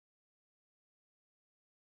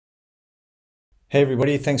Hey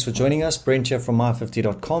everybody, thanks for joining us. Brent here from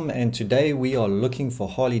MY50.com, and today we are looking for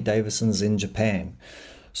Harley Davidsons in Japan.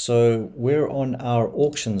 So we're on our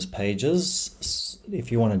auctions pages.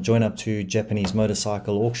 If you want to join up to Japanese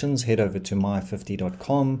motorcycle auctions, head over to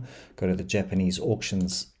MY50.com, go to the Japanese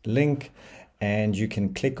auctions link, and you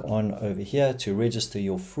can click on over here to register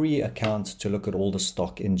your free account to look at all the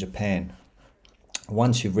stock in Japan.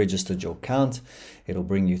 Once you've registered your account, it'll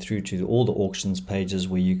bring you through to all the auctions pages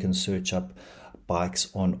where you can search up bikes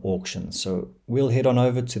on auction. So we'll head on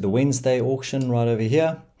over to the Wednesday auction right over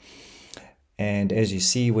here, and as you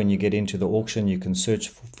see, when you get into the auction, you can search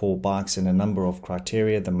for bikes in a number of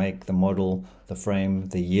criteria: the make, the model, the frame,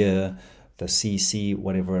 the year, the cc,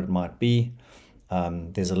 whatever it might be.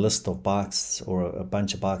 There's a list of bikes or a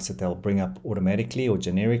bunch of bikes that they'll bring up automatically or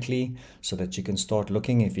generically so that you can start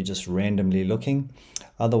looking if you're just randomly looking.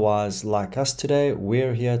 Otherwise, like us today,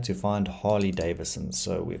 we're here to find Harley Davidson.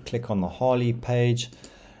 So we click on the Harley page,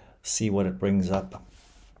 see what it brings up.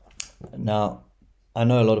 Now, I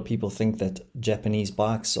know a lot of people think that Japanese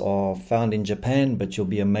bikes are found in Japan, but you'll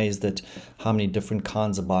be amazed at how many different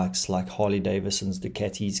kinds of bikes like Harley Davidsons,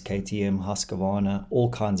 Ducatis, KTM, Husqvarna, all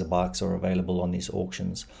kinds of bikes are available on these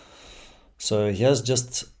auctions. So here's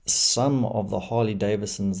just some of the Harley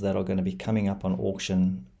Davidsons that are going to be coming up on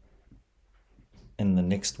auction in the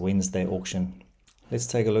next Wednesday auction. Let's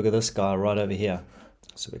take a look at this guy right over here.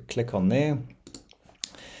 So we click on there,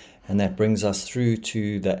 and that brings us through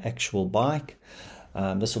to the actual bike.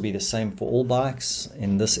 This will be the same for all bikes.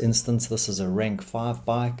 In this instance, this is a rank 5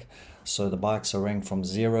 bike. So the bikes are ranked from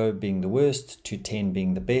 0 being the worst to 10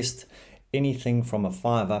 being the best. Anything from a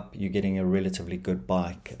 5 up, you're getting a relatively good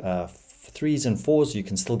bike. 3s and 4s, you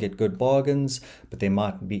can still get good bargains, but they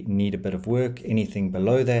might need a bit of work. Anything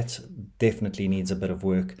below that definitely needs a bit of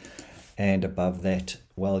work. And above that,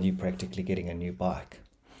 well, you're practically getting a new bike.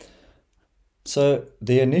 So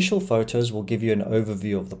the initial photos will give you an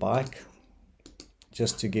overview of the bike,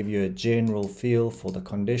 just to give you a general feel for the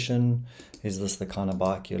condition. Is this the kind of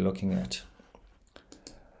bike you're looking at?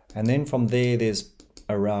 And then from there, there's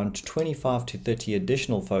around 25 to 30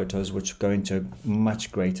 additional photos which go into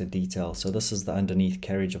much greater detail. So this is the underneath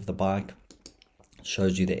carriage of the bike. It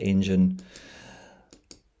shows you the engine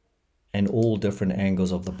and all different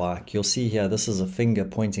angles of the bike. You'll see here, this is a finger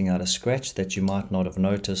pointing out a scratch that you might not have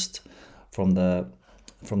noticed from the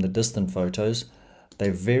distant photos.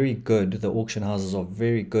 They're very good, the auction houses are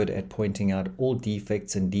very good at pointing out all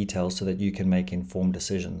defects and details so that you can make informed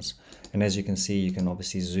decisions. And as you can see, you can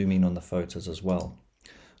obviously zoom in on the photos as well.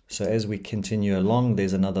 So as we continue along,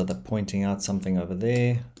 there's another that's pointing out something over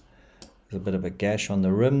there. There's a bit of a gash on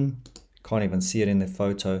the rim. Can't even see it in the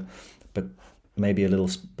photo, but maybe a little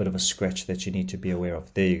bit of a scratch that you need to be aware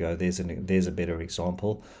of. There you go, there's a better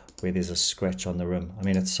example where there's a scratch on the rim. I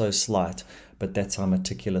mean, it's so slight, but that's how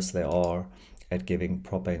meticulous they are at giving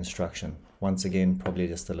proper instruction. Once again, probably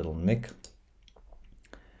just a little nick.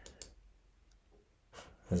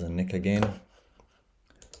 There's a nick again.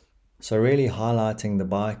 So really highlighting the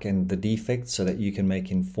bike and the defects so that you can make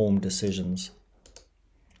informed decisions.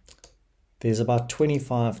 There's about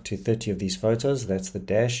 25 to 30 of these photos. That's the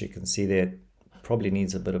dash. You can see there it probably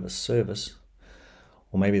needs a bit of a service.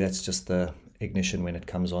 Or maybe that's just the ignition when it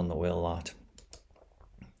comes on, the wheel light.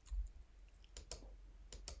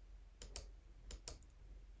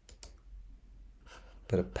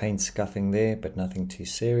 Bit of paint scuffing there, but nothing too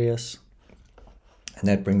serious. And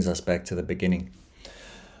that brings us back to the beginning.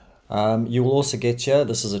 You will also get here,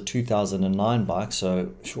 this is a 2009 bike,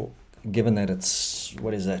 so sure, given that it's,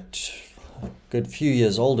 what is that, a good few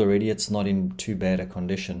years old already, it's not in too bad a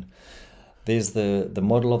condition. There's the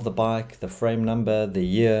model of the bike, the frame number, the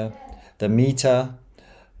year, the meter,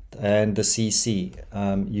 and the cc.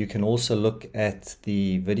 You can also look at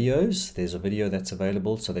the videos. There's a video that's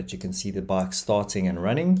available so that you can see the bike starting and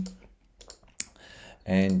running,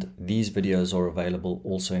 and these videos are available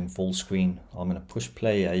also in full screen. I'm going to push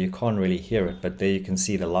play here. You can't really hear it, but there you can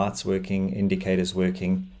see the lights working, indicators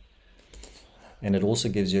working, and it also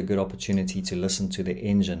gives you a good opportunity to listen to the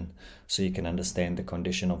engine so you can understand the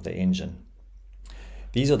condition of the engine.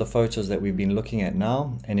 These are the photos that we've been looking at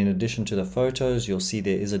now, and in addition to the photos, you'll see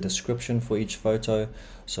there is a description for each photo.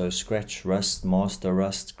 So scratch, rust, master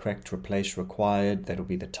rust, cracked, replace, required, that'll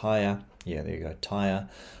be the tire. Yeah, there you go, tire.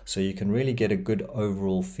 So you can really get a good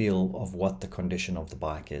overall feel of what the condition of the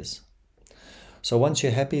bike is. So once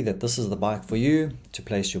you're happy that this is the bike for you, to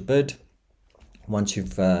place your bid, once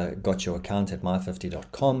you've got your account at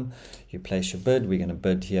my50.com, you place your bid. We're going to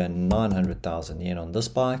bid here 900,000 yen on this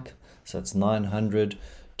bike. So it's 900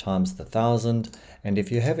 times the 1,000. And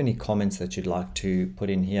if you have any comments that you'd like to put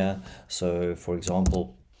in here, so for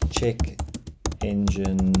example, check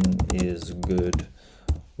engine is good,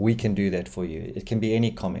 we can do that for you. It can be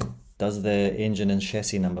any comment. Does the engine and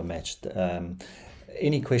chassis number match?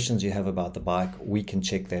 Any questions you have about the bike, we can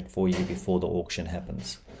check that for you before the auction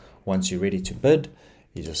happens. Once you're ready to bid,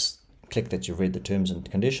 you just click that you've read the terms and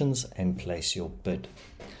conditions and place your bid.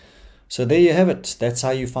 So there you have it. That's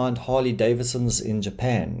how you find Harley Davidsons in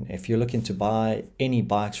Japan. If you're looking to buy any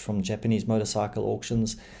bikes from Japanese motorcycle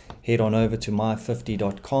auctions, head on over to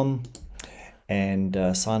MY50.com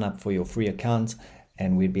and sign up for your free account,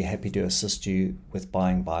 and we'd be happy to assist you with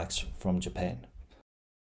buying bikes from Japan.